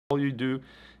all you do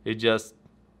is just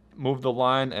move the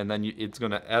line, and then it's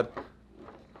gonna add.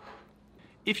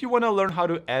 If you want to learn how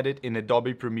to edit in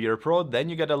Adobe Premiere Pro, then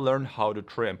you gotta learn how to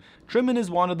trim. Trimming is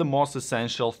one of the most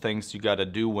essential things you gotta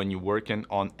do when you're working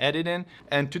on editing.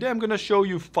 And today I'm gonna show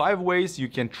you 5 ways you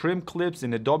can trim clips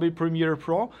in Adobe Premiere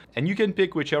Pro, and you can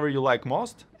pick whichever you like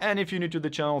most. And if you're new to the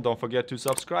channel, don't forget to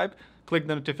subscribe, click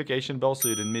the notification bell so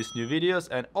you don't miss new videos.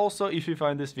 And also, if you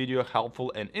find this video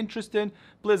helpful and interesting,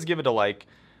 please give it a like.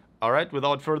 Alright,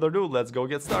 without further ado, let's go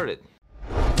get started.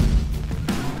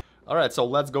 Alright, so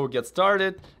let's go get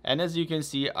started. And as you can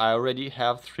see, I already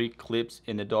have 3 clips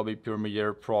in Adobe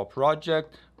Premiere Pro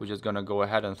project. We're just gonna go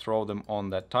ahead and throw them on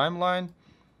that timeline.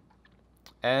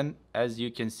 And as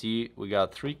you can see, we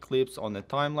got 3 clips on the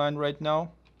timeline right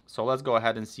now. So let's go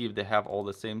ahead and see if they have all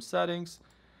the same settings.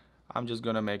 I'm just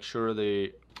gonna make sure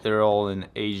they're all in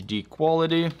HD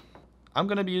quality. I'm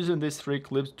gonna be using these 3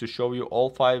 clips to show you all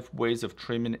 5 ways of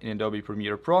trimming in Adobe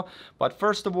Premiere Pro. But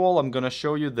first of all, I'm gonna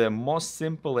show you the most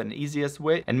simple and easiest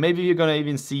way. And maybe you're gonna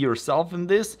even see yourself in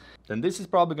this. Then this is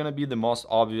probably gonna be the most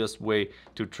obvious way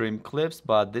to trim clips,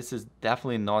 but this is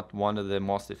definitely not one of the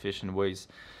most efficient ways.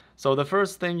 So the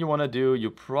first thing you wanna do,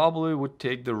 you probably would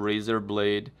take the razor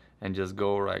blade and just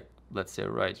go right, let's say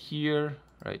right here,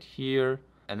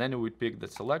 and then you would pick the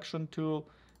selection tool,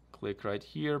 click right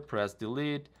here, press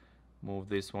delete, move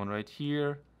this one right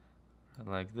here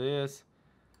like this,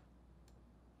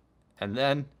 and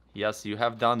then yes, you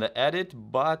have done the edit,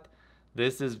 but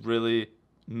this is really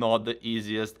not the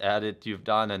easiest edit you've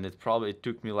done, and it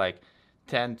took me like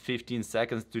 10-15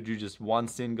 seconds to do just one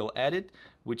single edit,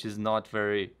 which is not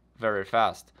very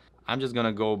fast. I'm just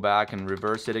gonna go back and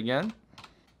reverse it again.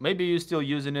 Maybe you're still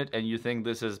using it and you think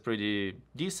this is pretty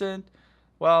decent.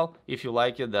 Well, if you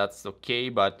like it, that's okay,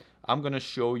 but I'm gonna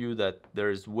show you that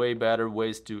there's way better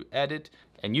ways to edit,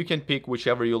 and you can pick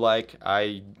whichever you like.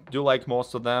 I do like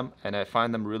most of them, and I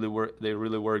find them really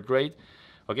work great.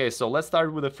 Okay, so let's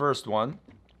start with the first one.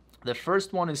 The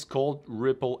first one is called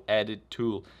Ripple Edit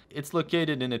Tool. It's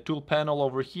located in a tool panel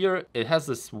over here. It has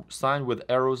this sign with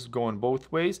arrows going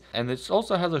both ways, and it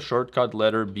also has a shortcut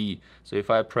letter B. So if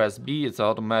I press B, it's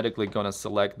automatically gonna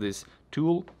select this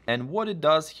tool. And what it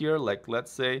does here, like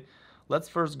let's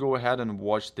first go ahead and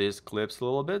watch these clips a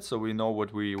little bit so we know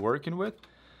what we're working with.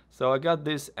 So I got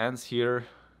these ants here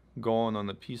going on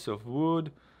a piece of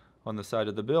wood on the side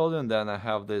of the building. Then I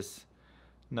have this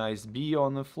nice bee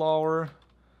on the flower.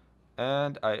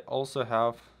 And I also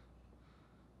have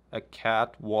a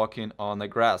cat walking on the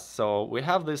grass. So we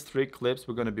have these 3 clips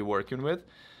we're going to be working with.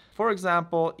 For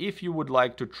example, if you would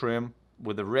like to trim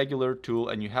with a regular tool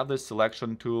and you have this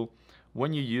selection tool,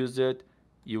 when you use it,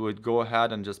 you would go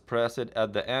ahead and just press it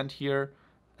at the end here,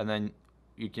 and then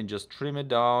you can just trim it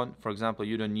down. For example,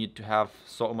 you don't need to have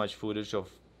so much footage of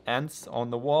ants on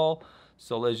the wall.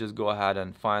 So let's just go ahead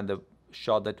and find the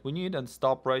shot that we need and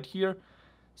stop right here.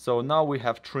 So now we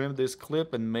have trimmed this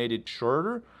clip and made it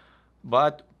shorter,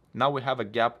 but now we have a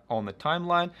gap on the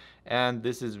timeline, and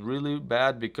this is really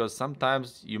bad because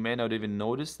sometimes you may not even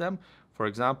notice them. For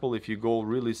example, if you go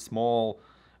really small,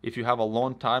 if you have a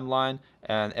long timeline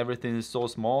and everything is so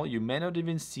small, you may not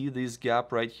even see this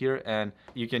gap right here, and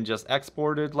you can just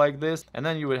export it like this, and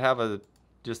then you would have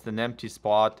just an empty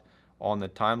spot on the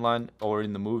timeline or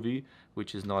in the movie,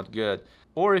 which is not good.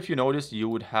 Or if you notice, you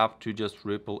would have to just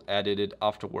ripple edit it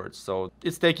afterwards. So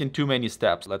it's taking too many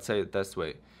steps, let's say it this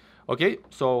way. Okay,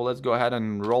 so let's go ahead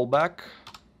and roll back.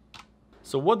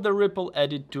 So what the ripple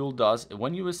edit tool does,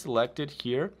 when you select it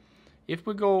here, if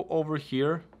we go over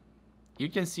here, you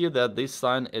can see that this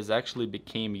sign is actually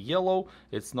became yellow.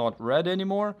 It's not red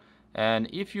anymore. And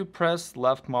if you press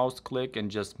left mouse click and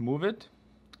just move it,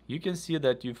 you can see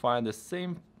that you find the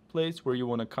same place where you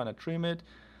want to kind of trim it.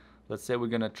 Let's say we're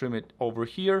gonna trim it over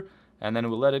here, and then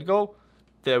we'll let it go.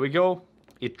 There we go.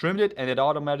 It trimmed it, and it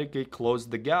automatically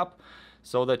closed the gap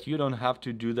so that you don't have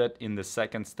to do that in the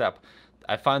second step.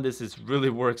 I find this really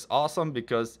works awesome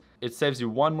because it saves you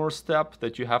one more step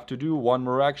that you have to do, one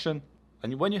more action.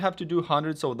 And when you have to do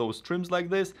hundreds of those trims like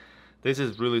this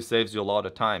really saves you a lot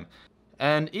of time.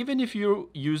 And even if you're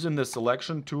using the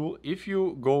selection tool, if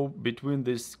you go between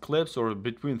these clips or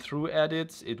between through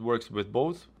edits, it works with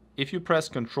both. If you press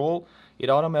Ctrl, it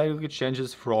automatically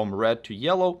changes from red to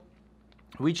yellow,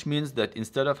 which means that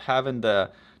instead of having the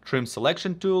trim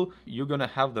selection tool, you're gonna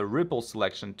have the ripple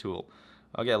selection tool.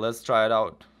 Okay, let's try it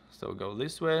out. So go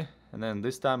this way, and then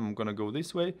this time I'm gonna go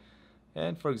this way.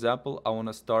 And for example, I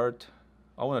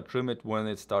wanna trim it when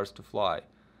it starts to fly.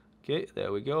 Okay,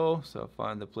 there we go. So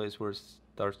find the place where it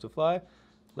starts to fly.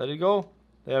 Let it go.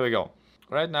 There we go.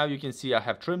 Right now you can see I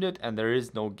have trimmed it and there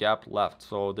is no gap left.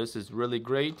 So this is really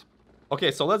great. Okay,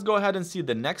 so let's go ahead and see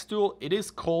the next tool. It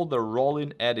is called the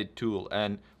Rolling Edit tool.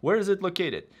 And where is it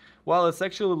located? Well, it's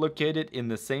actually located in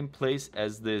the same place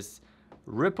as this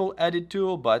Ripple Edit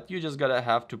tool, but you just gotta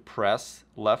have to press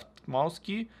left mouse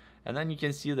key, and then you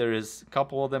can see there is a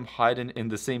couple of them hiding in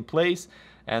the same place.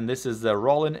 And this is the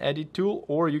Rolling Edit tool,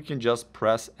 or you can just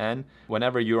press N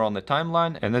whenever you're on the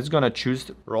timeline, and it's gonna choose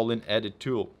the Rolling Edit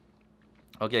tool.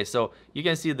 Okay, so you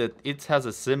can see that it has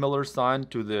a similar sign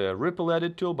to the Ripple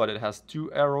Edit tool, but it has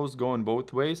two arrows going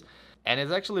both ways. And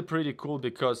it's actually pretty cool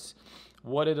because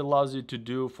what it allows you to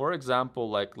do, for example,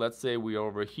 like let's say we're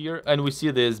over here and we see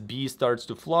this bee starts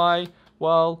to fly.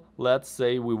 Well, let's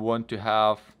say we want to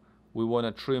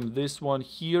trim this one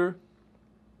here.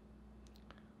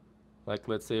 Like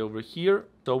let's say over here.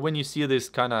 So when you see this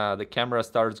the camera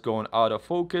starts going out of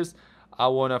focus, I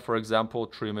want to, for example,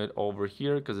 trim it over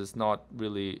here because it's not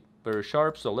really very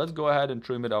sharp. So let's go ahead and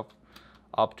trim it up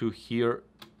to here.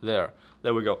 There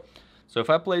we go. So if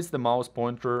I place the mouse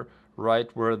pointer right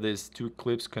where these two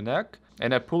clips connect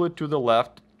and I pull it to the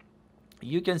left,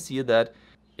 you can see that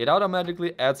it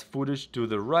automatically adds footage to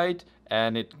the right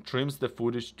and it trims the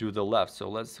footage to the left. So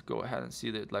let's go ahead and see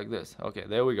it like this. Okay,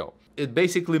 there we go. It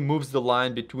basically moves the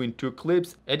line between two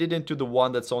clips, editing to the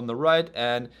one that's on the right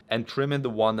and trimming the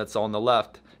one that's on the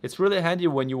left. It's really handy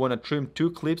when you want to trim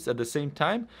two clips at the same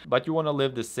time, but you want to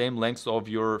leave the same length of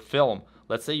your film.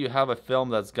 Let's say you have a film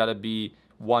that's got to be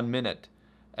 1 minute.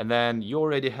 And then you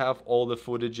already have all the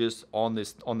footages on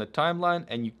the timeline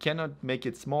and you cannot make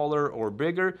it smaller or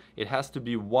bigger. It has to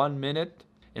be 1 minute.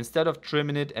 Instead of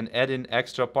trimming it and adding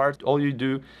extra parts, all you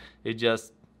do is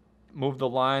just move the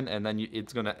line and then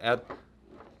it's gonna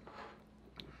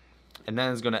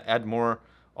add more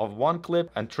of one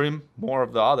clip and trim more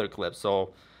of the other clip.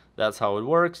 So that's how it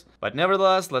works. But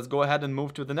nevertheless, let's go ahead and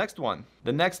move to the next one.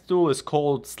 The next tool is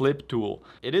called Slip tool.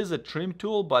 It is a trim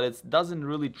tool, but it doesn't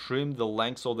really trim the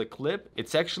length of the clip.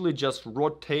 It's actually just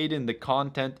rotating the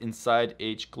content inside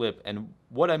each clip. And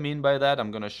what I mean by that,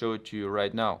 I'm gonna show it to you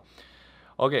right now.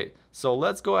 Okay, so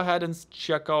let's go ahead and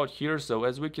check out here. So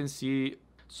as we can see,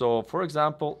 so for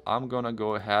example, I'm gonna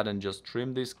go ahead and just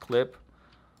trim this clip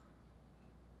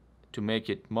to make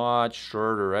it much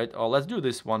shorter, right? Oh, let's do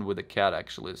this one with the cat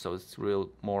actually, so it's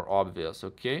real more obvious.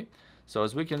 Okay, so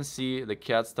as we can see, the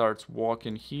cat starts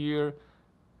walking here,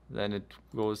 then it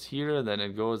goes here, then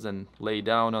it goes and lay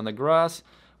down on the grass.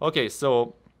 Okay,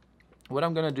 so what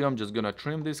I'm gonna do, I'm just gonna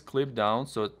trim this clip down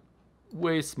so it's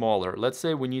way smaller. Let's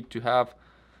say we need to have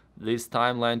this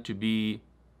timeline to be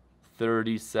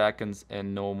 30 seconds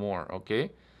and no more.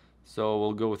 Okay, so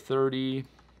we'll go 30.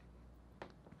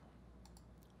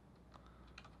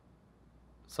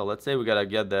 So let's say we gotta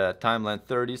get the timeline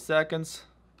 30 seconds.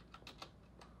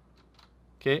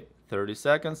 Okay, 30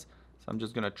 seconds. So I'm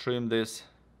just gonna trim this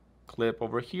clip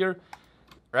over here.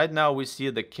 Right now we see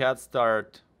the cat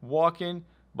start walking,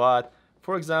 but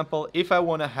for example, if I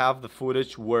want to have the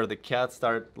footage where the cat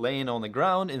start laying on the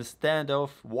ground instead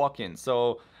of walking,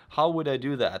 so how would I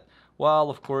do that? Well,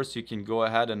 of course, you can go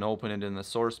ahead and open it in the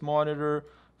source monitor,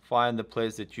 find the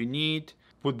place that you need,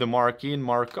 put the mark in,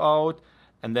 mark out,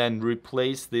 and then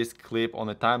replace this clip on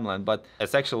the timeline. But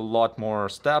it's actually a lot more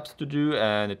steps to do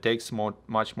and it takes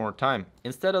much more time.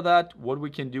 Instead of that, what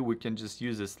we can do, we can just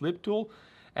use the Slip tool.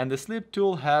 And the Slip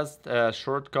tool has a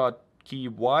shortcut key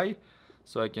Y.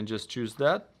 So I can just choose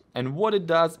that. And what it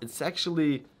does, it's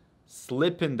actually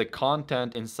slipping the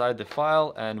content inside the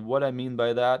file. And what I mean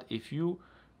by that, if you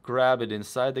grab it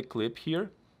inside the clip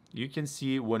here, you can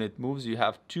see when it moves, you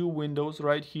have two windows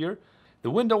right here. The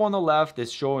window on the left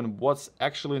is showing what's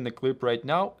actually in the clip right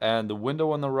now, and the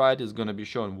window on the right is going to be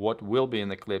showing what will be in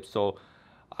the clip. So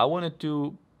I wanted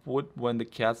to put when the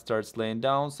cat starts laying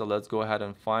down, so let's go ahead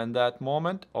and find that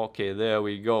moment. Okay, there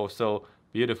we go. So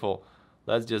beautiful.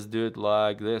 Let's just do it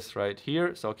like this right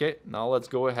here. So okay, now let's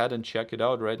go ahead and check it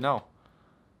out right now.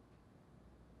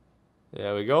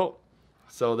 There we go.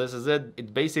 So this is it.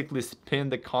 It basically spins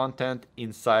the content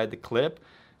inside the clip,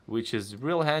 which is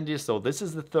real handy. So this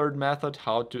is the third method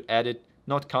how to edit,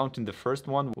 not counting the first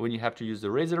one when you have to use the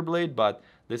razor blade, but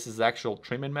this is actual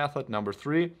trimming method number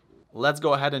 3. Let's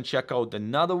go ahead and check out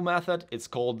another method. It's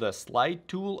called the Slide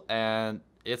tool, and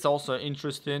it's also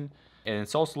interesting, and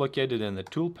it's also located in the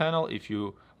tool panel if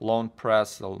you long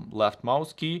press the left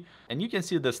mouse key. And you can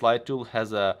see the Slide tool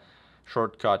has a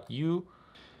shortcut U.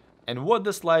 And what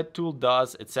the Slide tool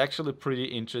does, it's actually pretty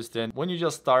interesting. When you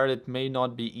just start, it may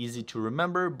not be easy to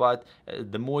remember, but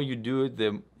the more you do it,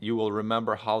 you will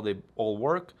remember how they all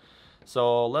work.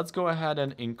 So let's go ahead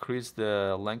and increase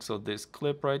the length of this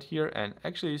clip right here. And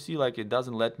actually you see like it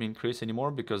doesn't let me increase anymore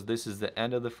because this is the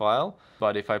end of the file.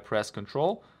 But if I press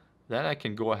Ctrl, then I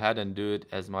can go ahead and do it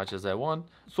as much as I want.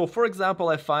 So for example,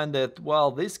 I find that,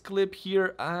 well, this clip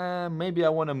here, maybe I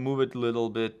want to move it a little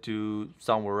bit to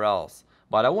somewhere else.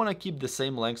 But I want to keep the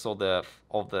same length of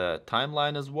the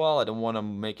timeline as well. I don't want to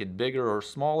make it bigger or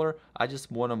smaller. I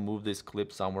just want to move this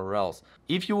clip somewhere else.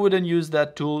 If you wouldn't use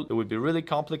that tool, it would be really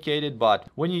complicated. But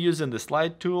when you're using the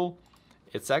slide tool,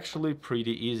 it's actually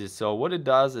pretty easy. So what it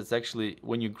does, it's actually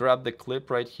when you grab the clip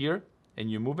right here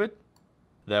and you move it,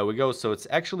 there we go. So it's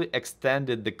actually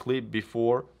extended the clip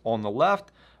before on the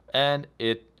left, and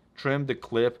it trimmed the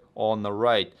clip on the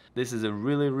right. This is a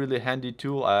really handy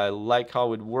tool. I like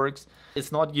how it works.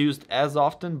 It's not used as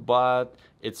often, but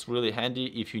it's really handy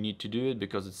if you need to do it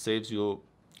because it saves you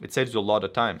a lot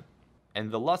of time.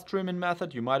 And the last trimming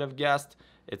method, you might have guessed,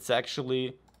 it's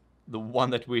actually the one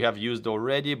that we have used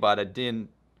already, but I didn't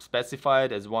specify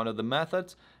it as one of the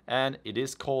methods, and it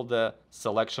is called the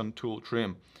selection tool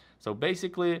trim. So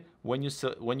basically, when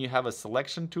you have a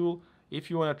selection tool, if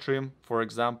you want to trim, for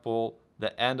example,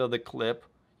 the end of the clip,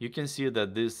 you can see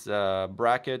that this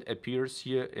bracket appears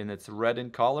here and it's red in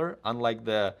color. Unlike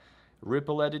the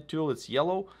ripple edit tool, it's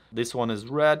yellow. This one is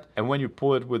red, and when you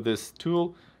pull it with this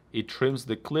tool, it trims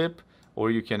the clip, or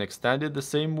you can extend it the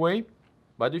same way.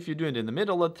 But if you do it in the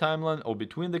middle of the timeline or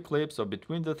between the clips or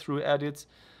between the through edits,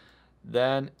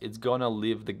 then it's gonna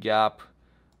leave the gap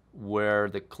where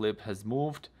the clip has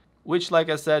moved, which, like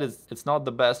I said, it's not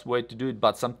the best way to do it,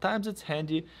 but sometimes it's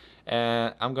handy,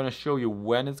 and I'm gonna show you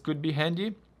when it could be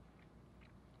handy.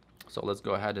 So let's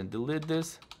go ahead and delete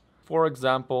this. For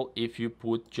example, if you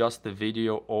put just the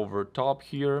video over top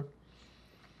here,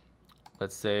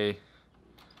 let's say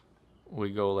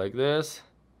we go like this,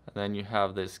 and then you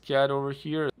have this cat over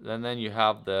here, and then you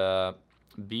have the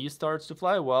bee starts to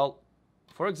fly. Well,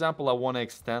 for example, I want to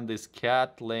extend this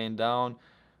cat laying down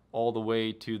all the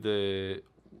way to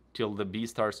till the bee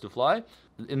starts to fly.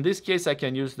 In this case, I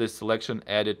can use this selection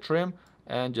edit trim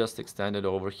and just extend it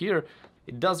over here.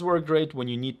 It does work great when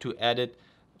you need to edit,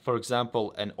 for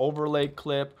example, an overlay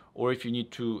clip, or if you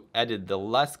need to edit the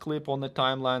last clip on the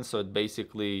timeline. So it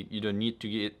basically you don't need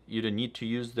to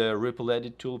use the ripple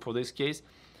edit tool for this case.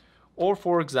 Or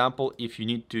for example, if you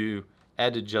need to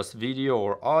edit just video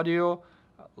or audio,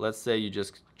 let's say you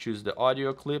just choose the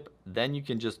audio clip, then you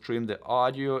can just trim the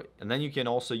audio, and then you can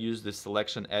also use the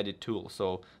selection edit tool.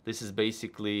 So this is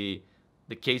basically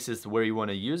the cases where you want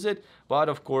to use it, but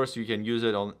of course you can use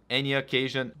it on any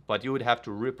occasion, but you would have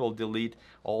to ripple delete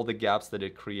all the gaps that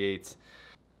it creates.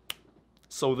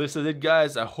 So this is it,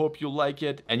 guys. I hope you like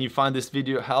it and you find this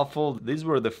video helpful. These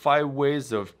were the 5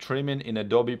 ways of trimming in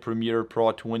Adobe Premiere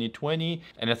Pro 2020,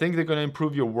 and I think they're going to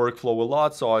improve your workflow a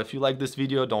lot. So if you like this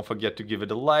video, don't forget to give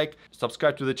it a like,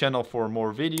 subscribe to the channel for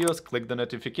more videos, click the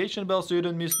notification bell so you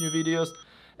don't miss new videos.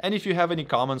 And if you have any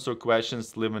comments or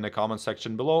questions, leave them in the comment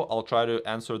section below. I'll try to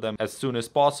answer them as soon as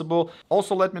possible.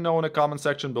 Also, let me know in the comment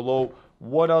section below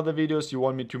what other videos you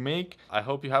want me to make. I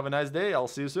hope you have a nice day. I'll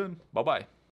see you soon.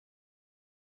 Bye-bye.